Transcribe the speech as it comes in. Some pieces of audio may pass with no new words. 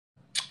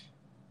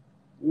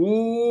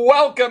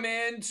Welcome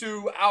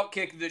into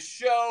Outkick the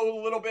Show.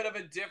 A little bit of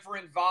a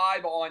different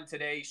vibe on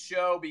today's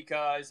show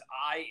because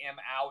I am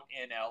out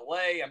in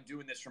LA. I'm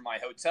doing this from my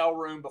hotel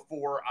room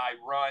before I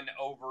run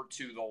over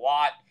to the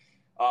lot.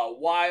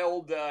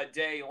 Wild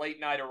day, late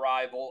night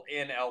arrival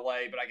in LA,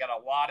 but I got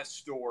a lot of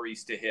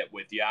stories to hit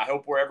with you. I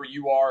hope wherever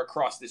you are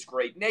across this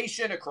great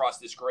nation, across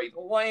this great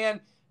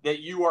land, that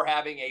you are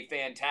having a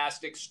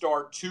fantastic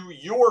start to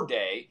your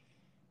day.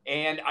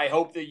 And I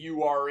hope that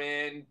you are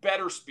in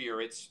better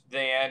spirits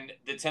than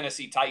the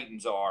Tennessee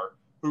Titans are,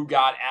 who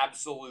got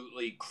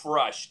absolutely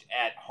crushed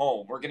at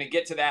home. We're going to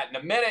get to that in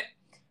a minute.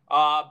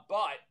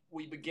 But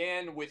we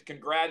begin with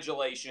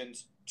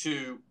congratulations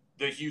to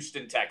the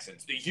Houston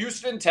Texans. The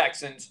Houston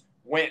Texans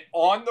went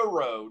on the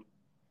road.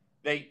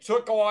 They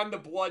took on the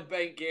blood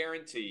bank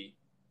guarantee,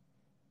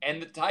 and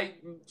the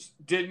Titans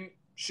didn't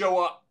show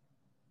up.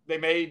 They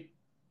made,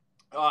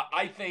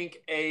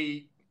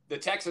 the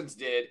Texans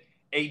did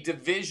a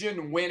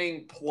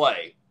division-winning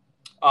play,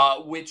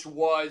 which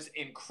was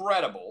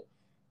incredible.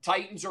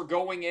 Titans are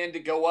going in to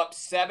go up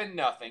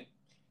 7-0,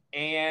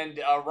 and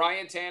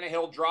Ryan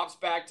Tannehill drops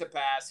back to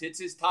pass, hits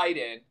his tight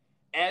end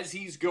as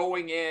he's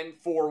going in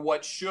for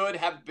what should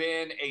have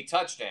been a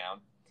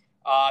touchdown.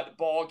 The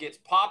ball gets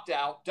popped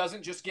out,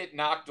 doesn't just get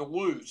knocked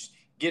loose,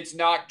 gets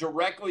knocked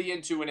directly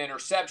into an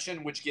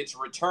interception, which gets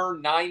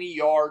returned 90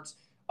 yards.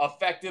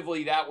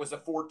 Effectively, that was a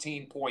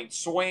 14-point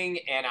swing,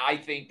 and I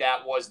think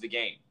that was the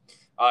game.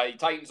 The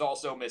Titans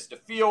also missed a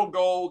field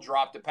goal,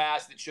 dropped a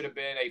pass that should have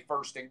been a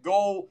first and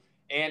goal,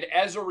 and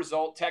as a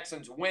result,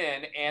 Texans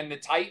win, and the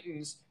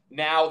Titans,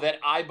 now that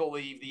I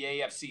believe the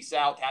AFC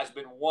South has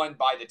been won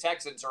by the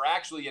Texans, are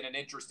actually in an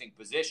interesting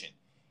position.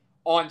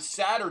 On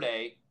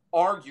Saturday,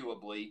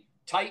 arguably,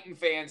 Titan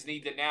fans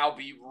need to now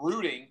be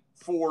rooting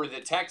for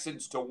the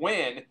Texans to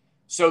win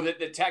so that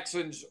the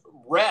Texans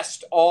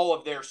rest all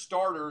of their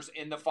starters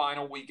in the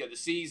final week of the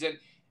season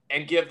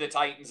and give the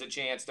Titans a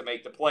chance to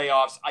make the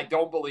playoffs. I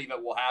don't believe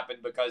it will happen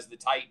because the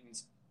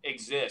Titans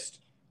exist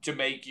to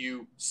make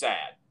you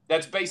sad.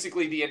 That's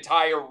basically the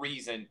entire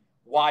reason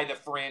why the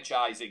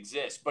franchise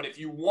exists. But if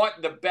you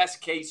want the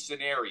best case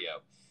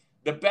scenario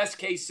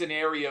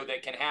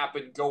that can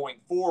happen going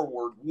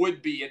forward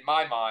would be, in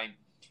my mind,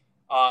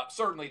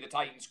 certainly the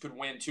Titans could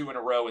win 2 in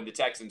a row and the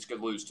Texans could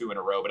lose 2 in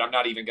a row, but I'm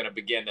not even going to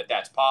begin that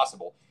that's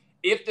possible.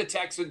 If the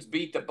Texans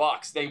beat the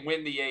Bucs, they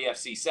win the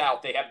AFC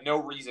South. They have no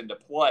reason to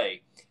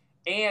play.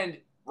 And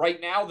right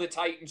now, the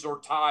Titans are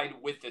tied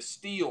with the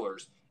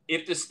Steelers.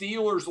 If the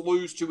Steelers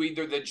lose to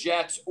either the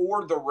Jets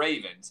or the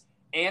Ravens,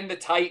 and the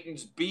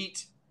Titans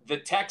beat the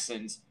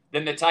Texans,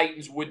 then the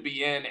Titans would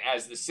be in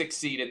as the 6th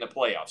seed in the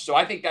playoffs. So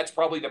I think that's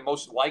probably the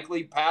most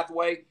likely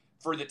pathway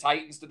for the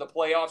Titans to the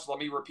playoffs. Let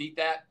me repeat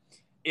that.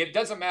 It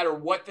doesn't matter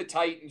what the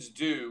Titans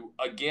do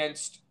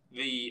against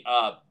the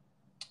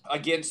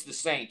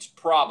Saints,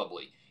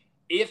 probably.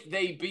 If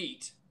they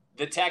beat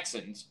the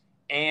Texans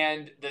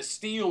and the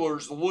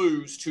Steelers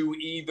lose to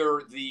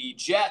either the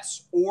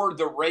Jets or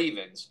the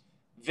Ravens,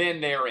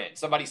 then they're in.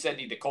 Somebody said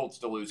need the Colts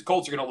to lose. The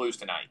Colts are going to lose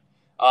tonight.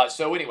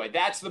 So anyway,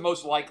 that's the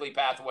most likely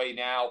pathway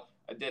now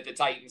that the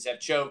Titans have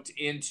choked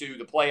into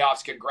the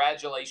playoffs.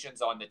 Congratulations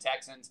on the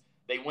Texans.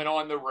 They went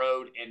on the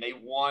road and they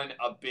won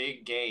a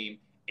big game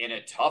in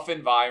a tough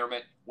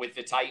environment with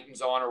the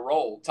Titans on a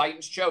roll.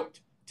 Titans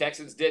choked.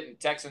 Texans didn't.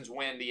 Texans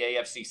win the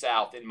AFC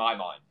South in my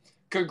mind.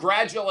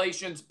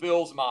 Congratulations,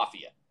 Bills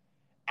Mafia.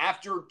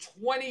 After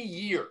 20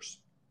 years,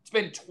 it's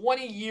been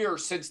 20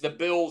 years since the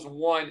Bills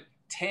won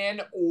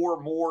 10 or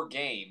more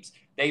games.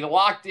 They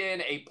locked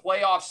in a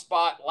playoff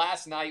spot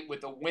last night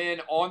with a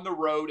win on the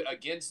road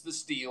against the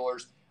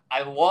Steelers.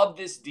 I love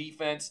this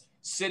defense.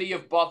 City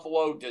of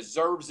Buffalo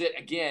deserves it.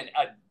 Again,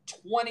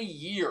 20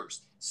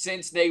 years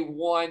since they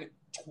won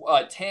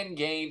 10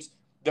 games.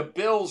 The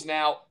Bills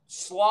now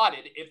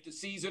slotted, if the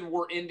season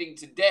were ending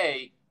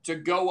today, to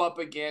go up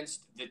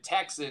against the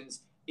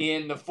Texans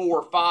in the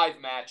 4-5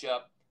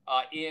 matchup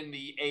in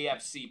the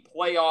AFC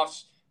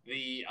playoffs.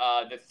 The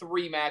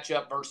 3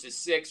 matchup versus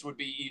 6 would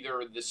be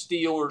either the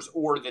Steelers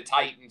or the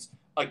Titans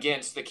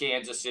against the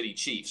Kansas City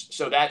Chiefs.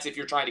 So that's if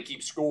you're trying to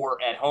keep score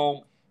at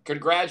home.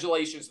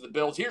 Congratulations to the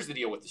Bills. Here's the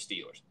deal with the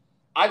Steelers.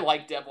 I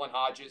like Devlin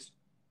Hodges.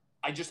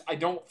 I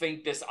don't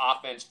think this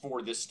offense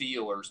for the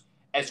Steelers,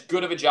 as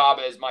good of a job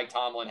as Mike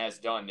Tomlin has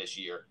done this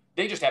year,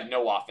 they just have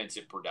no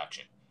offensive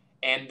production.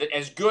 And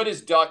as good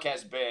as Duck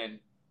has been,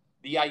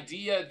 the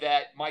idea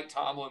that Mike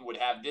Tomlin would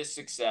have this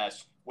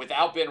success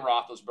without Ben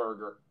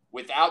Roethlisberger,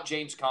 without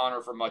James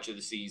Conner for much of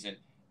the season,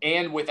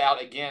 and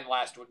without, again,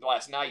 last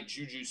night,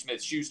 Juju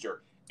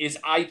Smith-Schuster, is,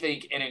 I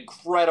think, an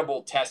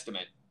incredible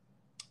testament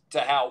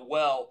to how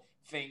well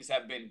things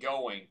have been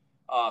going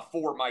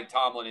for Mike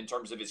Tomlin in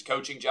terms of his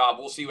coaching job.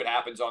 We'll see what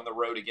happens on the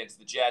road against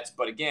the Jets.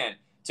 But again,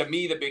 to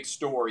me, the big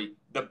story,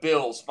 the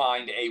Bills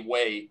find a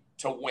way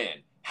to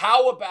win.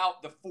 How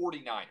about the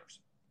 49ers?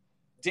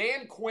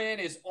 Dan Quinn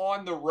is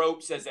on the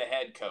ropes as a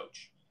head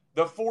coach.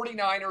 The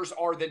 49ers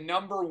are the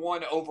number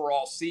 1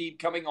 overall seed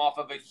coming off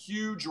of a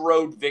huge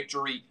road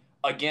victory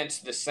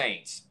against the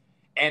Saints.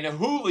 And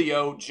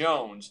Julio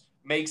Jones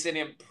makes an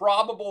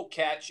improbable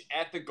catch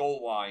at the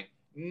goal line,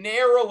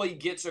 narrowly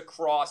gets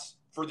across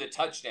for the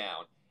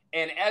touchdown.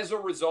 And as a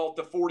result,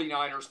 the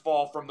 49ers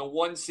fall from the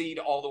 1 seed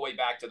all the way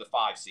back to the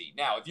 5 seed.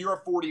 Now, if you're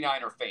a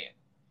 49er fan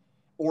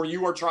or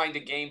you are trying to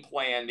game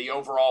plan the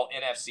overall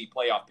NFC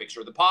playoff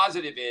picture, the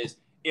positive is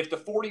if the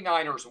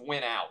 49ers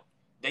win out,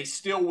 they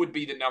still would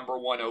be the number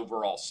 1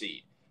 overall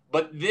seed.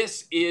 But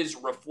this is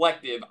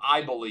reflective,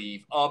 I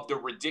believe, of the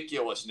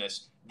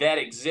ridiculousness that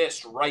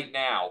exists right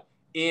now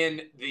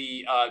in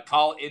the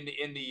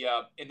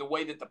in the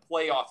way that the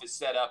playoff is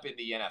set up in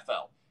the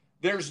NFL.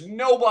 There's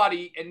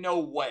nobody and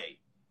no way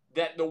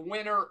that the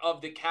winner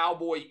of the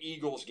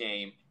Cowboy-Eagles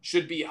game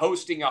should be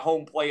hosting a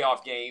home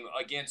playoff game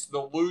against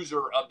the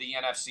loser of the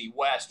NFC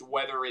West,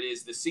 whether it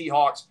is the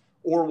Seahawks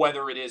or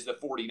whether it is the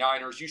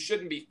 49ers. You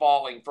shouldn't be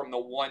falling from the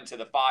 1 to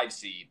the 5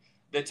 seed.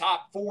 The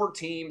top 4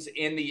 teams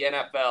in the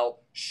NFL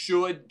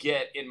should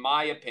get, in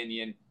my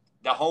opinion,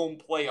 the home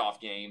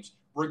playoff games,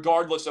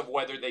 regardless of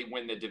whether they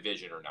win the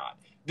division or not.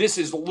 This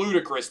is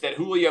ludicrous that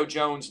Julio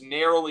Jones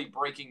narrowly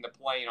breaking the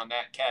plane on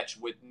that catch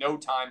with no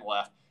time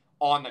left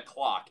on the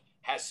clock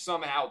has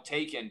somehow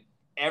taken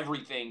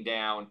everything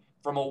down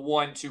from a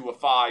 1 to a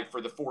 5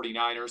 for the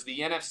 49ers. The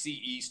NFC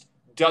East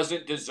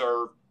doesn't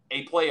deserve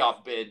a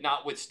playoff bid,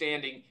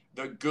 notwithstanding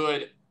the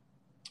good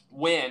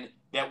win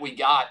that we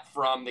got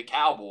from the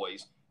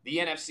Cowboys. The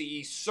NFC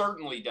East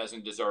certainly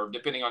doesn't deserve,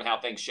 depending on how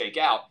things shake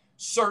out,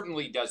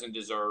 certainly doesn't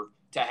deserve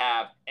to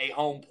have a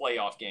home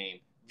playoff game.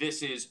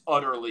 This is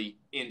utterly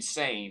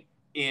insane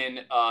in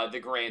the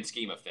grand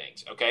scheme of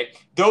things, okay?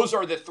 Those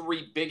are the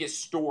 3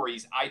 biggest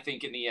stories, I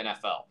think, in the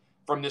NFL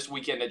from this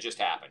weekend that just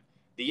happened.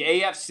 The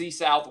AFC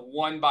South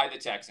won by the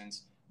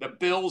Texans. The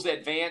Bills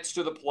advanced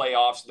to the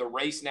playoffs. The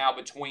race now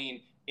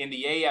between, in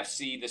the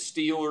AFC, the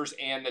Steelers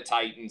and the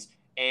Titans,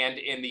 and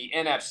in the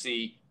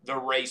NFC, the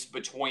race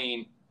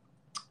between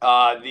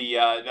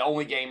the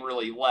only game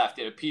really left,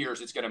 it appears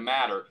it's going to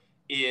matter,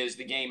 is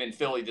the game in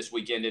Philly this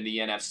weekend in the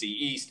NFC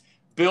East.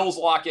 Bills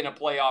lock in a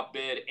playoff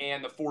bid,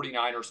 and the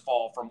 49ers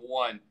fall from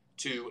 1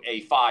 to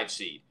a 5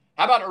 seed.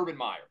 How about Urban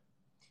Meyer?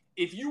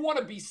 If you want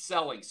to be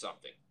selling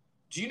something,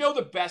 do you know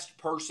the best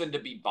person to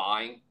be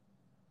buying?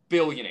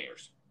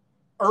 Billionaires.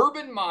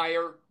 Urban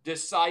Meyer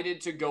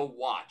decided to go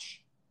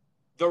watch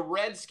the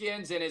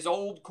Redskins and his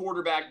old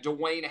quarterback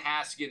Dwayne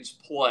Haskins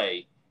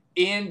play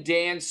in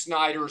Dan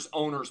Snyder's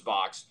owner's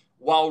box,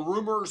 while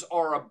rumors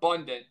are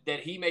abundant that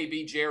he may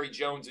be Jerry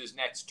Jones's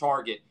next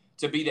target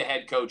to be the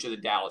head coach of the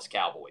Dallas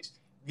Cowboys.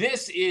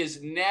 This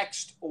is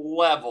next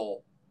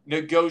level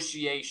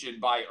negotiation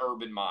by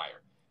Urban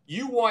Meyer.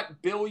 You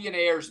want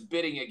billionaires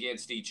bidding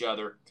against each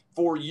other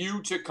for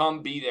you to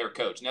come be their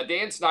coach. Now,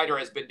 Dan Snyder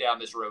has been down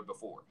this road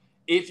before.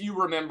 If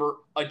you remember,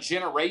 a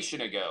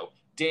generation ago,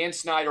 Dan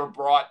Snyder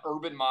brought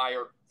Urban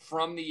Meyer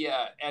from the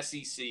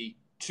SEC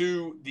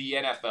to the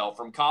NFL,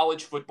 from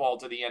college football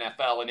to the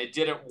NFL, and it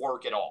didn't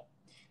work at all.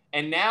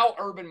 And now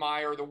Urban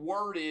Meyer, the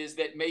word is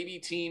that maybe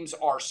teams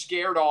are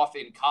scared off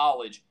in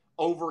college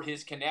over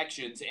his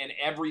connections and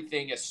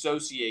everything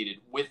associated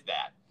with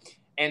that.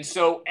 And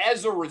so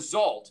as a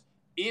result,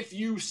 if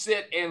you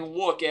sit and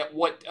look at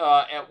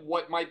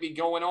what might be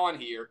going on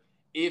here,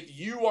 if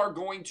you are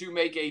going to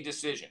make a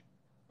decision,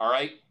 all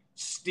right,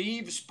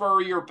 Steve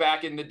Spurrier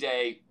back in the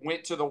day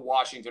went to the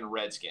Washington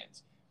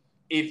Redskins.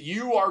 If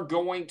you are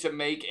going to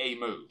make a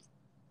move,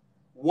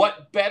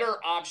 what better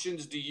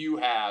options do you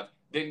have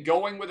than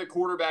going with a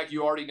quarterback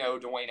you already know,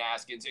 Dwayne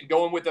Haskins, and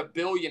going with a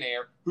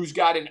billionaire who's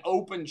got an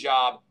open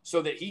job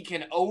so that he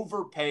can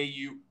overpay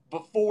you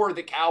before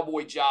the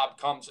Cowboy job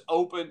comes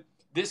open?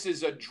 This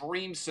is a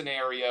dream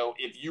scenario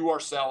if you are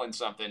selling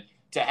something,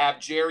 to have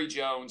Jerry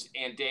Jones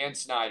and Dan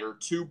Snyder,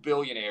 2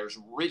 billionaires,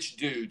 rich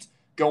dudes,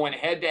 going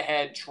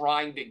head-to-head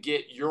trying to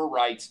get your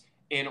rights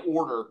in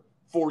order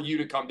for you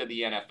to come to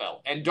the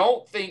NFL. And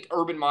don't think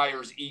Urban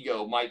Meyer's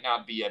ego might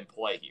not be in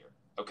play here,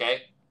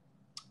 okay?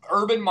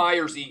 Urban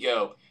Meyer's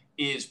ego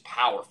is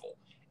powerful.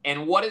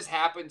 And what has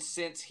happened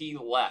since he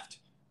left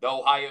the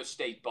Ohio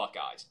State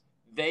Buckeyes?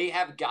 They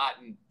have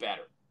gotten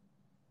better.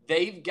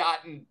 They've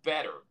gotten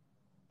better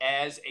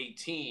as a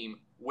team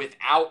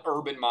without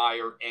Urban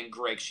Meyer and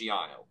Greg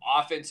Schiano.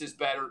 Offense is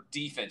better,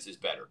 defense is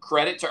better.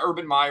 Credit to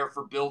Urban Meyer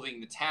for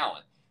building the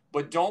talent,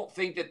 but don't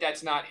think that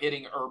that's not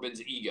hitting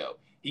Urban's ego.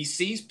 He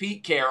sees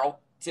Pete Carroll.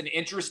 It's an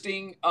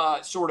interesting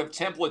sort of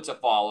template to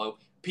follow.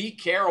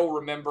 Pete Carroll,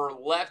 remember,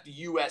 left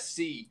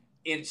USC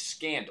in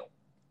scandal.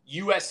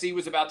 USC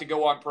was about to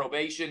go on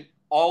probation.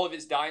 All of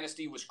his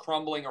dynasty was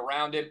crumbling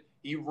around him.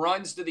 He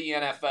runs to the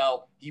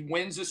NFL. He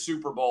wins a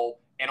Super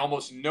Bowl, and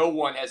almost no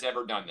one has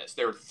ever done this.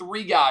 There are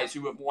 3 guys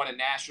who have won a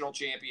national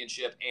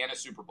championship and a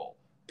Super Bowl.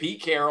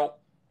 Pete Carroll,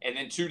 and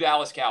then 2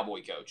 Dallas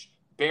Cowboy coach,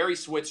 Barry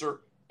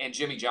Switzer and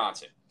Jimmy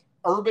Johnson.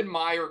 Urban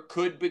Meyer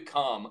could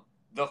become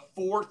the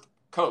 4th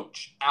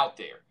coach out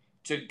there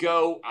to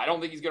go. I don't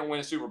think he's going to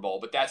win a Super Bowl,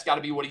 but that's got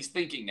to be what he's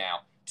thinking now,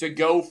 to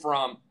go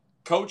from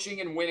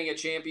coaching and winning a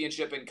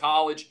championship in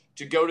college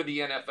to go to the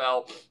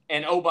NFL.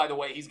 And oh, by the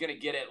way, he's going to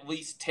get at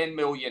least $10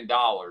 million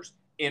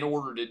in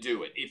order to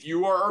do it. If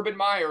you are Urban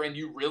Meyer and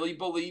you really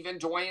believe in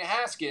Dwayne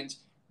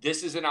Haskins,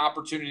 this is an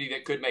opportunity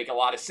that could make a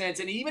lot of sense.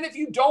 And even if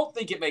you don't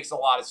think it makes a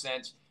lot of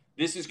sense,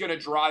 this is going to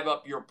drive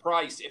up your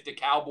price if the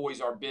Cowboys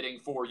are bidding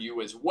for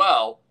you as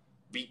well,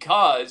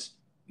 because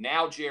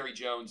now Jerry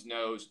Jones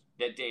knows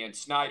that Dan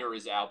Snyder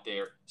is out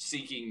there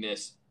seeking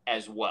this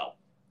as well.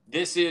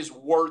 This is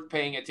worth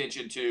paying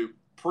attention to.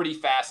 Pretty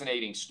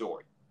fascinating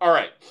story. All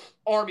right,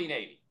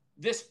 Army-Navy.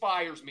 This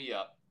fires me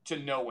up to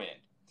no end.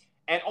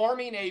 At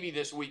Army-Navy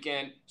this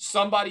weekend,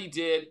 somebody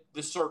did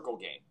the circle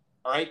game.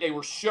 All right, they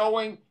were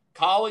showing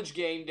College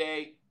Game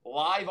Day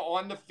live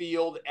on the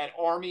field at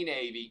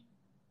Army-Navy,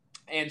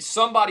 and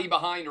somebody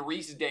behind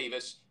Reese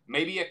Davis,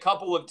 maybe a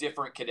couple of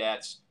different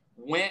cadets,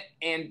 went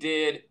and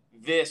did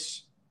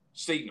this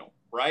signal,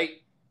 right?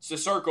 It's a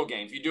circle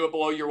game. If you do it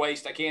below your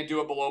waist, I can't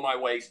do it below my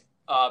waist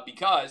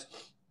because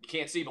you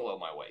can't see below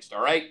my waist,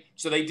 all right?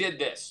 So they did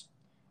this.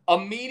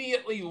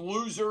 Immediately,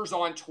 losers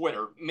on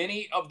Twitter,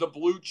 many of the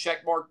blue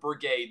checkmark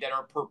brigade that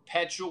are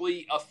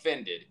perpetually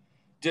offended,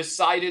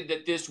 decided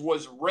that this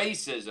was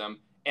racism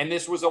and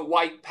this was a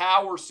white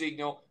power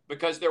signal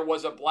because there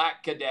was a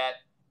black cadet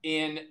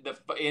in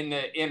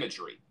the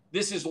imagery.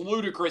 This is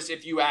ludicrous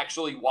if you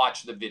actually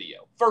watch the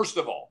video. First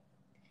of all,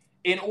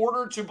 in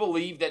order to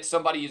believe that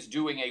somebody is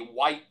doing a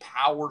white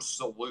power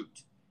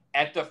salute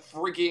at the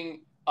freaking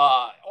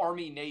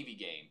Army-Navy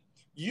game,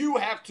 you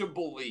have to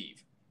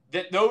believe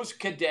that those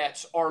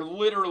cadets are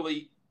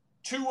literally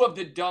two of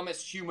the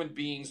dumbest human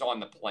beings on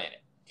the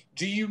planet.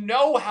 Do you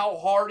know how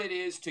hard it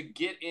is to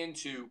get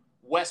into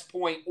West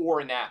Point or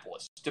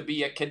Annapolis, to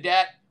be a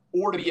cadet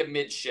or to be a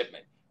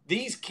midshipman?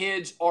 These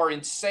kids are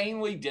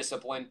insanely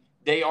disciplined.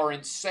 They are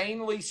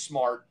insanely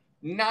smart.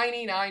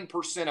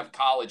 99% of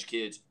college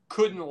kids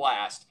couldn't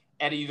last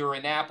at either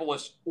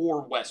Annapolis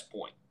or West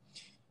Point.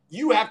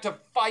 You have to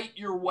fight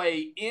your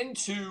way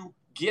into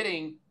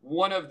getting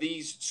one of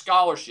these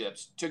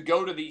scholarships to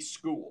go to these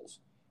schools.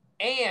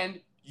 And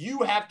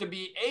you have to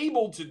be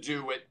able to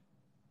do it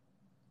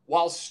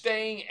while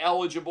staying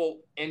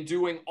eligible and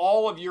doing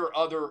all of your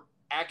other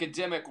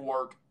academic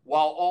work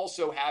while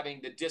also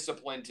having the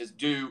discipline to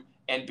do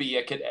and be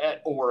a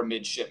cadet or a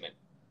midshipman.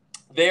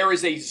 There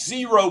is a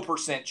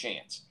 0%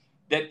 chance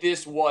that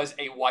this was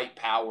a white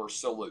power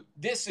salute.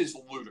 This is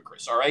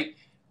ludicrous, all right?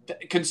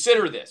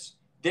 Consider this.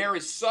 There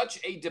is such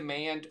a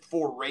demand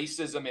for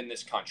racism in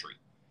this country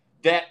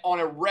that on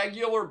a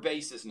regular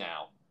basis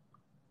now,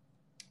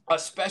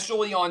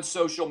 especially on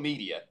social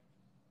media,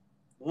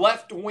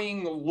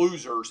 left-wing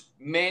losers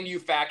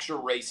manufacture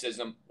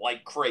racism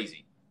like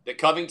crazy. The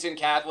Covington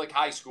Catholic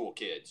High School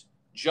kids,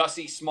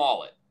 Jussie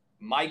Smollett,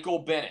 Michael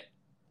Bennett,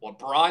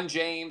 LeBron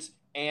James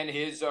and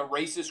his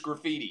racist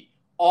graffiti,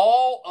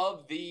 all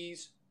of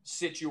these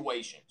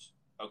situations,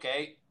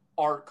 okay,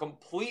 are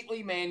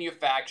completely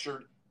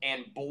manufactured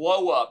and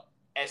blow up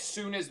as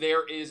soon as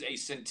there is a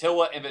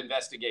scintilla of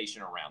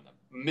investigation around them.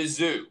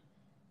 Mizzou,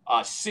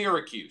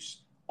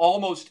 Syracuse,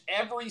 almost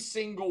every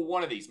single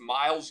one of these.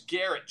 Myles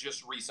Garrett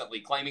just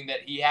recently claiming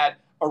that he had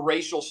a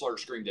racial slur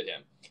screamed at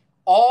him.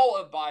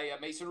 By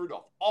Mason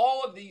Rudolph.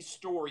 All of these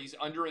stories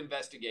under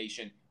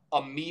investigation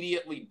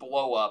immediately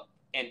blow up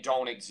and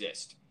don't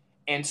exist.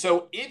 And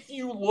so if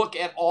you look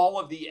at all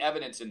of the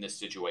evidence in this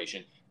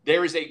situation,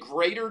 there is a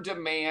greater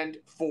demand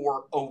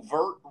for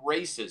overt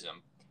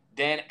racism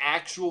than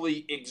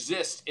actually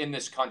exists in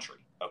this country,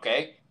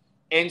 okay?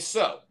 And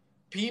so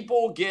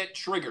people get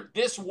triggered.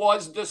 This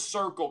was the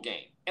circle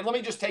game. And let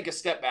me just take a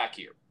step back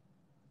here.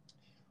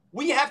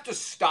 We have to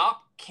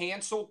stop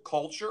cancel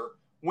culture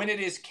when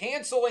it is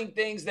canceling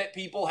things that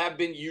people have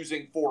been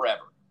using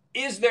forever.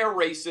 Is there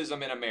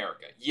racism in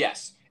America?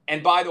 Yes.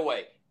 And by the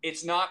way,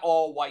 it's not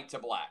all white to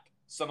black.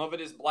 Some of it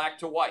is black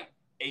to white,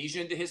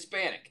 Asian to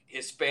Hispanic,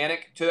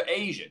 Hispanic to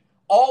Asian.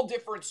 All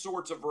different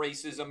sorts of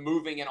racism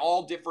moving in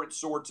all different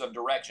sorts of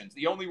directions.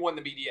 The only one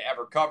the media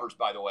ever covers,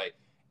 by the way,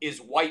 is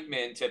white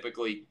men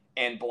typically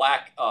and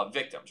black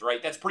victims,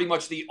 right? That's pretty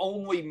much the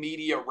only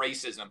media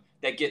racism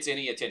that gets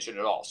any attention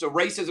at all. So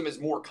racism is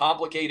more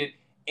complicated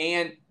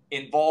and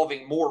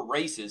involving more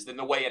races than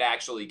the way it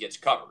actually gets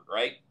covered,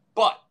 right?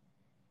 But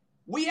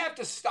we have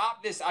to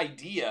stop this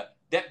idea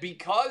that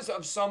because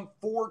of some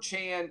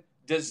 4chan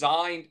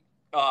designed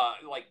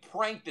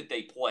prank that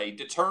they played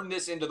to turn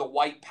this into the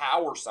white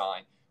power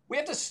sign, we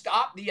have to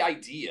stop the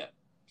idea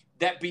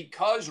that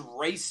because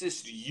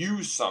racists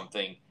use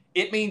something,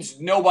 it means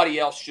nobody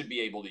else should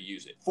be able to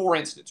use it. For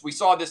instance, we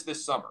saw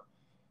this summer.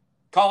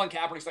 Colin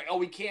Kaepernick's like, oh,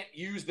 we can't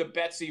use the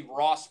Betsy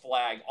Ross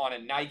flag on a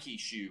Nike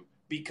shoe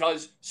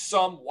because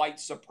some white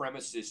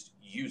supremacists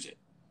use it.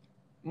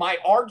 My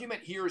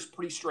argument here is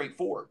pretty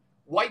straightforward.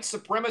 White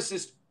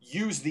supremacists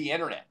use the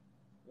internet.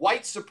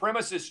 White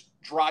supremacists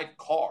drive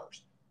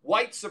cars.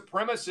 White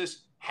supremacists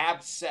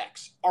have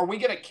sex. Are we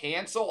going to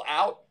cancel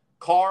out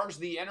cars,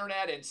 the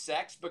internet, and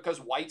sex because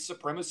white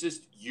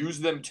supremacists use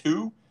them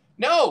too?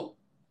 No.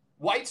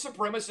 White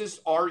supremacists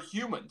are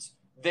humans.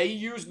 They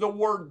use the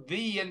word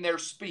 "the" in their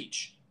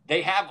speech.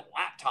 They have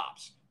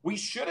laptops. We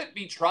shouldn't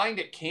be trying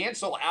to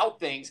cancel out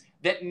things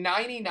that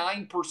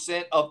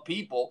 99% of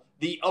people,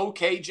 the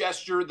okay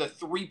gesture, the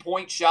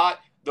three-point shot,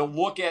 the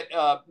look at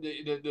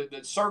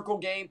the circle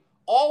game,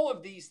 all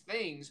of these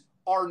things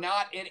are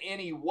not in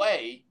any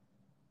way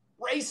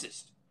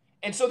racist.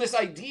 And so this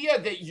idea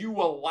that you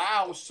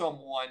allow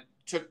someone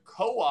to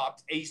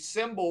co-opt a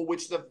symbol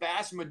which the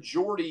vast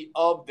majority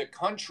of the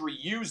country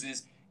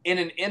uses in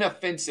an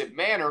inoffensive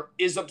manner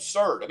is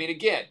absurd. I mean,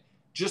 again,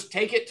 just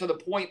take it to the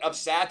point of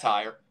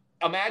satire.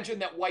 Imagine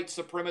that white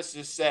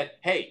supremacists said,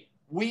 hey,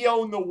 we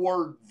own the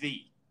word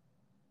 "the."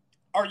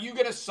 Are you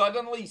going to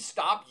suddenly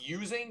stop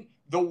using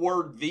the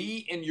word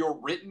 "the" in your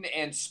written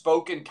and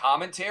spoken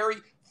commentary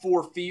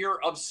for fear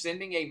of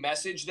sending a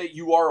message that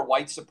you are a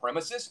white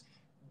supremacist?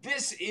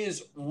 This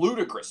is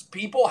ludicrous.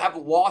 People have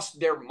lost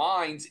their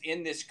minds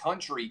in this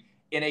country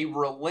in a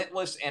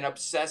relentless and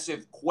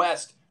obsessive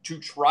quest to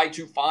try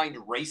to find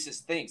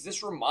racist things.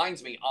 This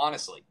reminds me,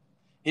 honestly,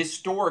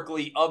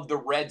 historically, of the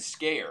Red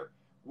Scare,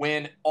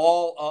 when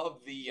all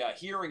of the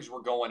hearings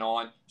were going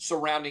on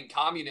surrounding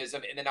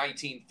communism in the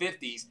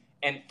 1950s,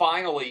 and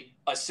finally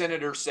a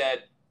senator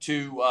said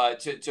to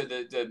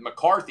the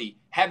McCarthy,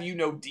 "Have you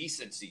no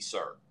decency,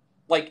 sir?"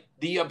 Like,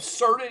 the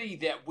absurdity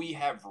that we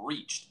have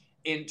reached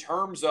in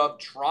terms of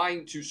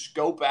trying to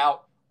scope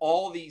out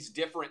all these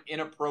different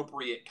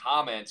inappropriate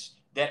comments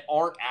that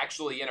aren't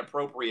actually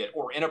inappropriate,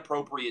 or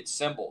inappropriate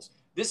symbols.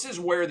 This is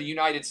where the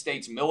United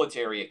States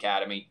Military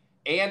Academy,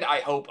 and I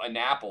hope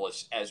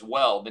Annapolis as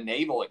well, the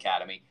Naval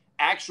Academy,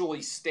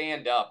 actually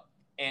stand up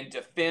and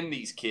defend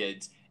these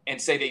kids and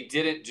say they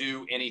didn't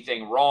do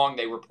anything wrong.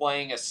 They were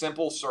playing a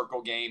simple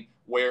circle game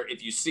where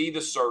if you see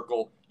the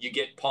circle, you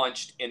get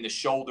punched in the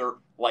shoulder,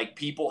 like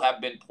people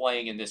have been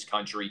playing in this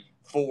country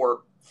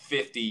for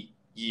 50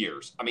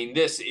 years. I mean,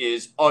 this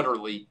is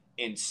utterly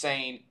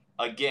insane.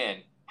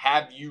 Again,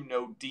 have you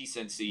no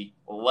decency,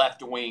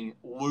 left-wing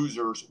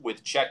losers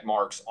with check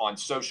marks on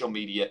social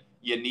media?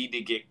 You need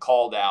to get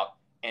called out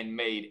and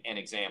made an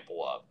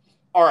example of.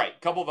 All right,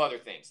 couple of other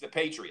things. The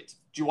Patriots.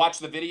 Did you watch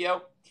the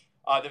video?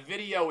 The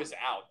video is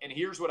out, and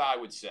here's what I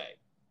would say.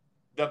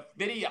 The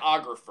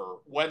videographer,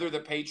 whether the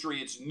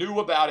Patriots knew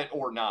about it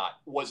or not,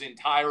 was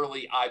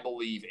entirely, I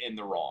believe, in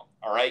the wrong.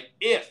 All right?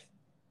 If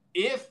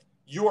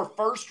your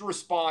first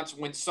response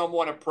when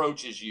someone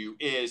approaches you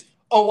is,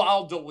 "Oh,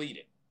 I'll delete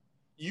it,"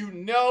 you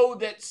know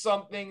that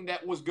something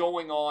that was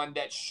going on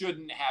that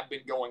shouldn't have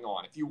been going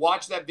on. If you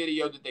watch that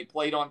video that they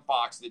played on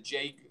Fox that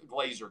Jay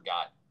Glazer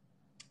got,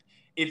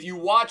 if you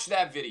watch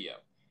that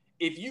video,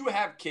 if you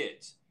have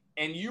kids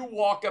and you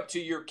walk up to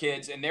your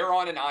kids and they're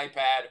on an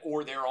iPad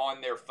or they're on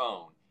their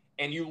phone,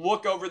 and you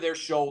look over their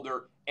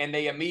shoulder and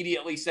they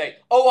immediately say,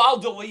 "Oh, I'll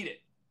delete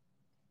it."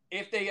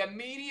 If they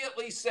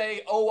immediately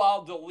say, "Oh,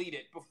 I'll delete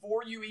it,"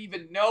 before you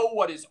even know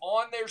what is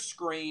on their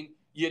screen,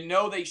 you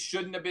know they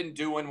shouldn't have been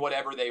doing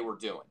whatever they were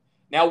doing.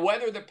 Now,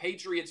 whether the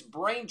Patriots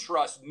brain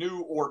trust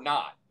knew or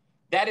not,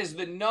 that is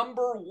the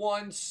number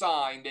one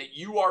sign that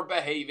you are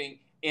behaving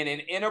in an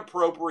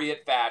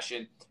inappropriate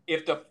fashion.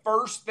 If the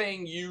first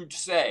thing you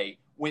say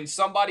when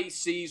somebody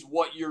sees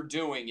what you're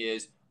doing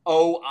is,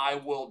 "Oh, I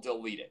will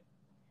delete it."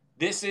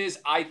 This is,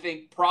 I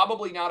think,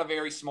 probably not a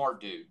very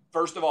smart dude.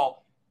 First of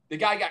all, the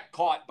guy got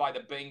caught by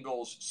the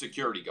Bengals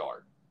security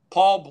guard,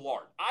 Paul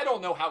Blart. I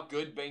don't know how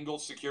good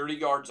Bengals security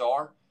guards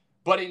are,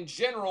 but in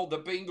general, the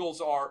Bengals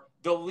are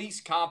the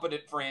least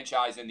competent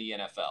franchise in the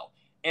NFL.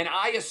 And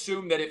I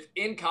assume that if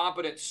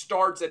incompetence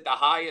starts at the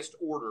highest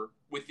order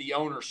with the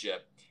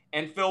ownership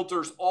and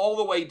filters all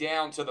the way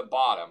down to the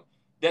bottom,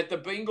 that the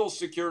Bengals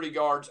security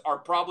guards are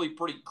probably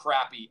pretty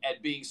crappy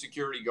at being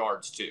security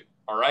guards too,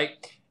 all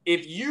right?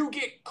 If you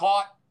get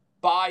caught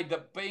by the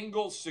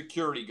Bengals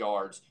security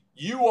guards,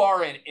 you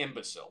are an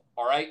imbecile,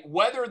 all right?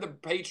 Whether the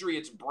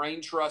Patriots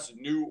brain trust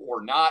knew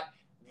or not,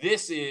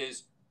 this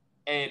is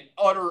an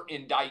utter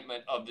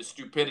indictment of the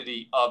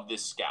stupidity of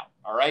this scout,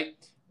 all right?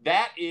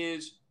 That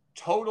is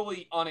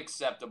totally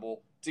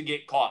unacceptable to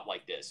get caught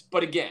like this.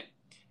 But again,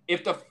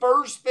 if the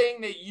first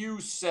thing that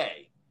you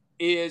say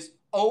is,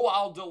 "Oh,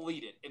 I'll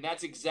delete it," and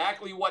that's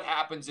exactly what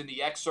happens in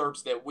the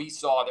excerpts that we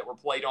saw that were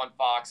played on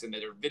Fox and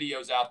that are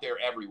videos out there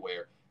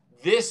everywhere,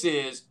 this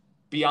is,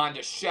 beyond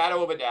a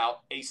shadow of a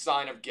doubt, a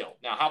sign of guilt.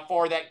 Now, how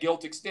far that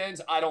guilt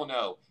extends, I don't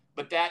know.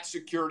 But that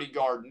security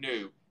guard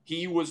knew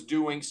he was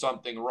doing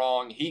something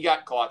wrong. He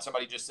got caught,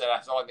 somebody just said,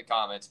 I saw it in the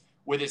comments,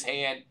 with his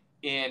hand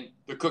in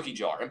the cookie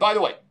jar. And by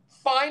the way,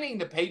 fining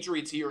the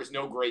Patriots here is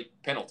no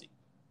great penalty.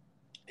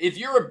 If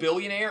you're a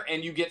billionaire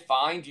and you get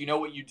fined, you know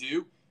what you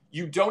do?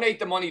 You donate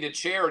the money to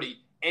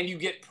charity, and you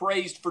get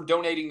praised for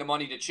donating the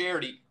money to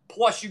charity,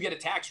 plus you get a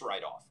tax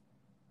write-off.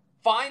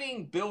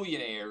 Fining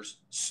billionaires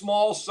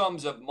small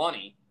sums of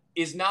money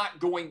is not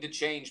going to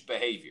change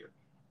behavior.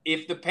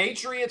 If the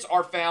Patriots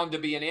are found to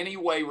be in any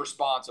way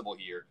responsible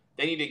here,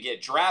 they need to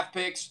get draft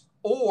picks,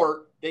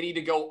 or they need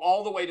to go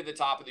all the way to the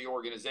top of the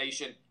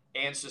organization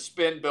and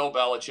suspend Bill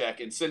Belichick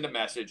and send a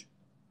message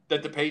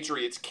that the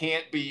Patriots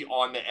can't be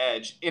on the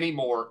edge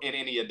anymore in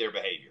any of their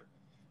behavior.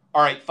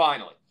 All right,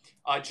 finally,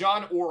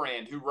 John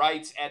Ourand, who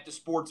writes at the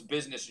Sports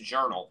Business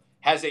Journal,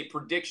 has a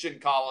prediction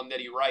column that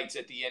he writes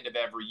at the end of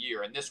every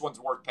year, and this one's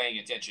worth paying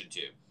attention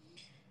to.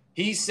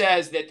 He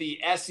says that the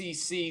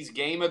SEC's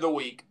game of the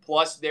week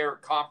plus their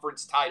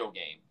conference title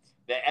game,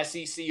 the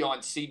SEC on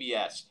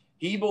CBS,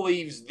 he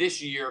believes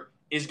this year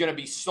is going to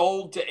be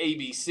sold to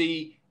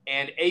ABC,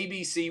 and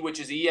ABC, which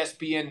is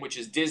ESPN, which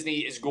is Disney,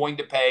 is going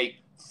to pay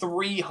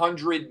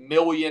 $300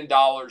 million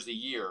a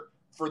year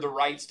for the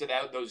rights to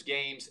those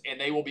games, and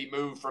they will be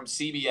moved from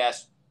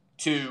CBS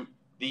to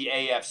the to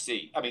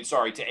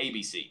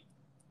ABC.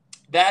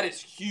 That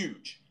is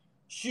huge,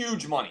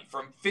 huge money,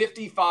 from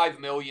 $55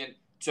 million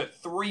to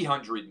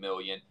 $300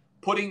 million.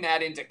 Putting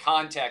that into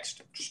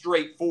context,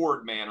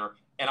 straightforward manner,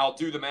 and I'll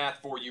do the math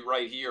for you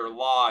right here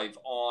live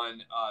on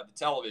the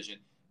television.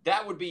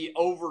 That would be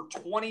over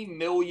 $20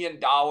 million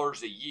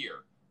a year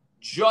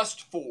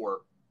just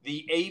for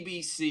the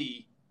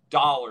ABC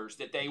dollars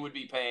that they would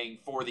be paying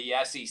for the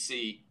SEC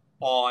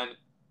on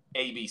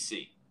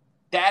ABC.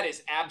 That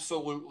is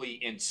absolutely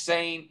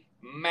insane,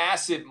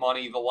 massive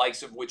money, the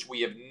likes of which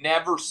we have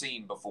never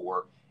seen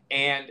before.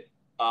 And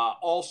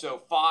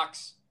also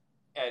Fox,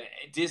 and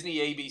Disney,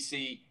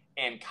 ABC,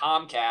 and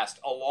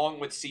Comcast, along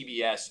with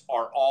CBS,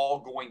 are all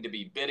going to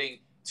be bidding.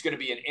 It's going to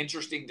be an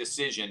interesting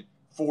decision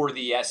for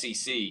the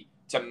SEC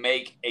to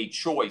make a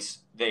choice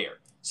there.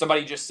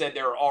 Somebody just said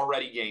there are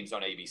already games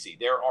on ABC.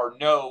 There are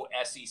no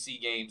SEC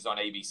games on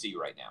ABC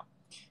right now.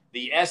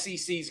 The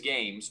SEC's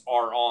games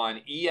are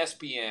on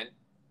ESPN,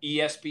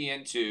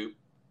 ESPN2,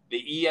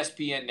 the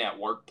ESPN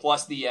network,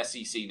 plus the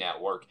SEC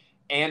network,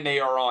 and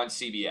they are on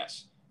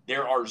CBS.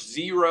 There are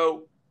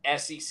 0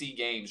 SEC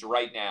games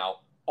right now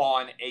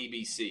on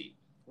ABC.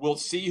 We'll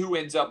see who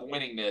ends up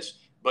winning this,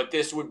 but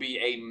this would be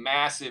a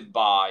massive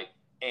buy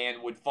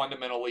and would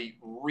fundamentally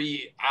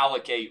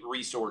reallocate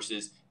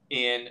resources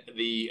in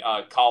the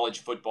college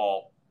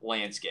football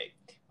landscape.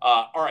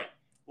 All right.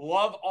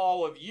 Love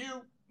all of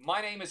you. My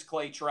name is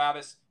Clay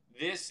Travis.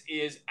 This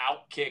is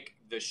Outkick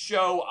the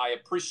Show. I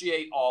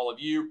appreciate all of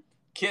you.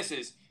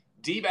 Kisses.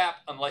 DBAP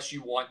unless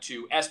you want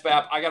to.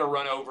 SBAP, I got to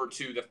run over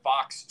to the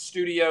Fox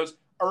studios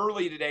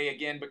early today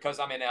again because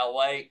I'm in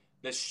LA.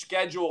 The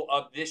schedule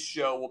of this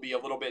show will be a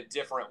little bit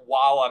different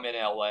while I'm in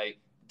LA,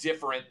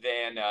 different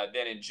than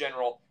in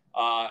general.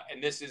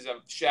 And this is a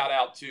shout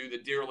out to the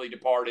dearly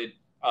departed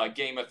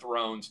Game of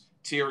Thrones,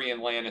 Tyrion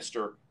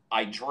Lannister.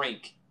 I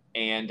drink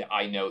and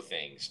I know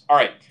things. All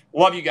right.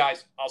 Love you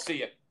guys. I'll see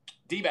you.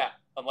 DBAP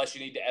unless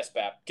you need to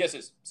SBAP.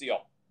 Kisses. See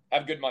y'all.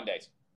 Have good Mondays.